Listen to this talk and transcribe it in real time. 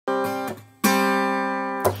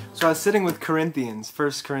So I was sitting with Corinthians,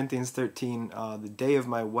 1 Corinthians 13, the day of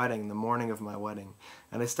my wedding, the morning of my wedding.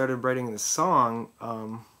 And I started writing this song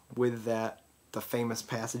with that, the famous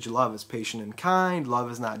passage, love is patient and kind,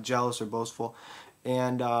 love is not jealous or boastful.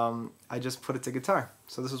 And I just put it to guitar.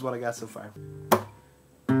 So this is what I got so far.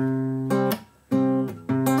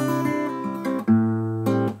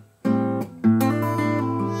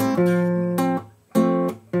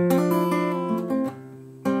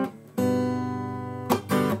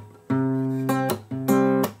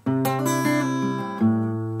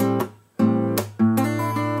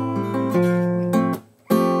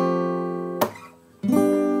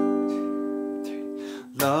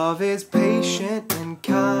 Love is patient and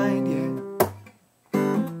kind, yeah.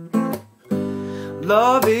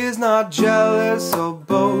 Love is not jealous or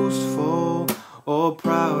boastful or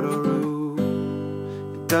proud or rude.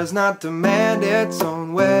 It does not demand its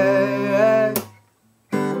own way.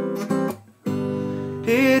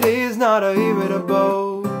 It is not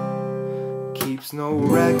irritable, keeps no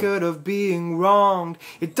record of being wronged.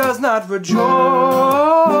 It does not rejoice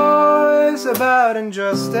about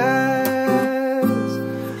injustice,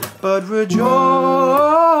 but rejoices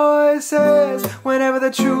whenever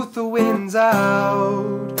the truth wins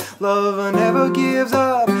out. Love never gives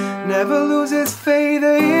up, never loses faith,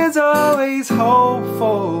 is always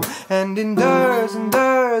hopeful, and endures,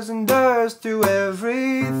 endures, endures through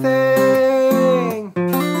everything.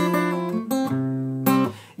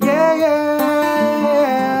 Yeah, yeah.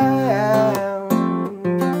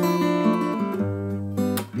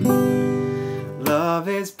 Love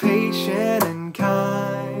is patient and kind.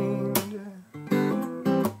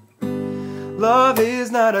 Love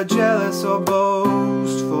is not a jealous or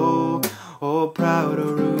boastful or proud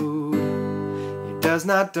or rude. It does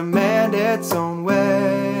not demand its own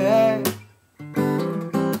way.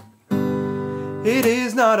 It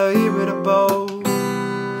is not irritable,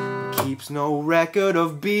 keeps no record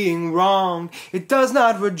of being wronged. It does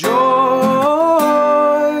not rejoice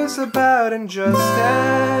about injustice,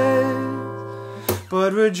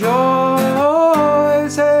 but rejoices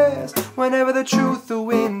whenever the truth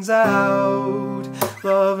wins out.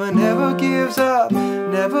 Love never gives up,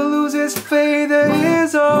 never loses faith,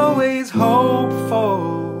 is always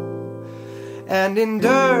hopeful, and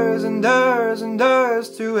endures, endures, endures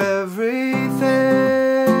through everything.